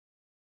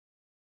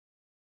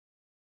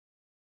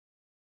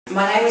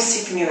My name is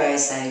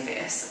Tiffany-Rose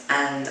Davies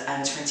and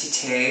I'm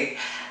 22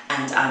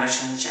 and I'm a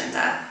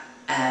transgender.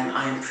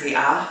 I'm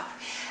pre-op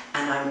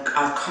and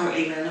I've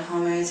currently been on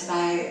hormones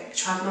about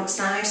 12 months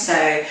now,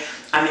 so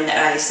I'm in the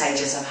early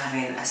stages of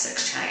having a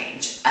sex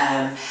change.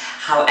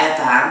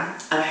 However,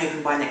 I'm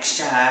hoping by next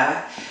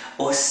year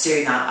or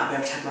sooner I'll be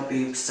able to have my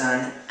boobs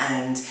done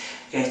and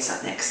go to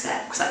that next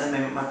step, because at the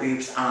moment my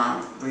boobs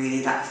aren't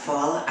really that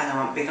full and I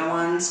want bigger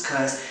ones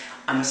because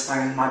I'm an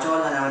aspiring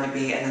model and I want to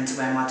be an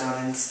underwear model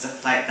and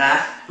stuff like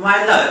that.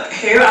 My look,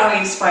 who are we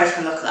inspired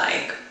to look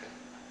like?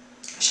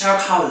 Cheryl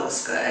Cole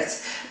looks good,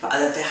 but I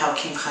love the whole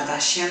Kim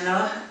Kardashian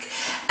look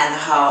and the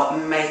whole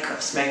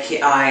makeup,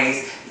 smoky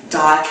eyes,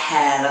 dark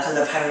hair. Like I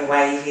love having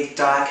wavy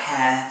dark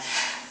hair.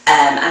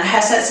 And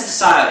her sense of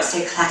style is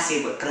so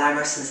classy but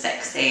glamorous and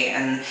sexy,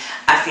 and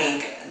I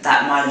think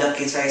that my look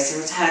is very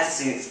similar to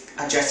hers.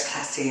 I dress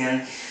classy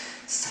and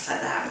stuff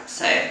like that.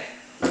 So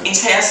in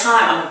 2 years'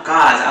 time, oh my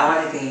god, I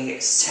want to be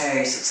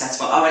so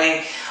successful.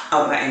 I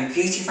want my own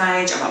beauty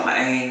range. I want my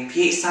own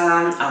beauty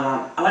salon.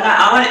 I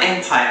want an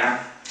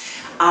empire.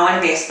 I want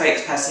to be a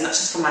spokesperson, not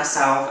just for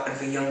myself and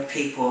for young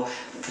people,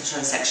 but for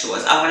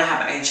transsexuals. I want to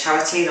have my own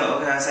charity, an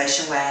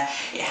organisation where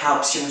it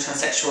helps young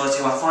transsexuals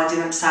who are finding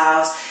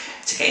themselves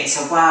to get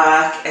into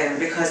work,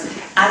 because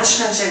as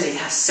a transgender you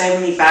have so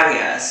many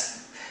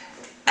barriers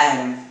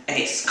and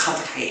it's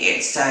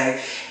complicated. So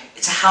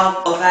to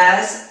help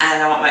others,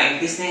 and I want my own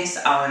business,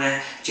 I want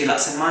to do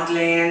lots of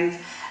modelling,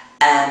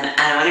 and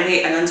I want to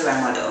be an underwear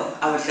model.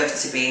 I would love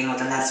to be in all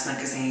the lads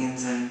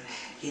magazines and,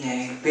 you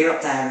know, be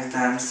up there with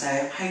them. So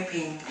I'm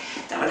hoping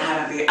that when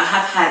I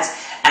have had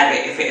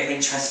a bit of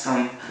interest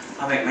from,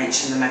 I won't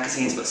mention the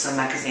magazines, but some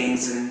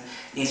magazines and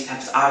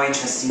newspapers are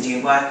interested in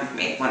doing work with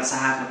me once I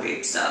have my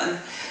boobs done.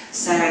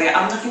 So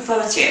I'm looking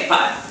forward to it,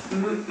 but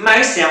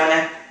mostly I want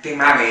to be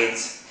married,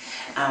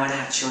 I want to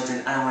have children,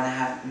 and I want to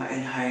have my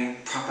own home,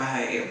 proper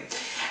home,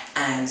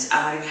 and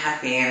I want to be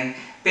happy and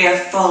be a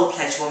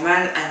full-fledged woman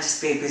and just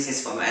be a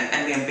businesswoman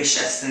and be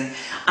ambitious, and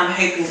I'm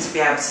hoping to be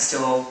able to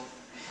still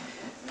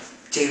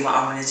do what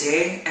I want to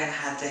do and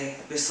have the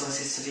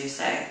resources to do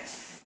so.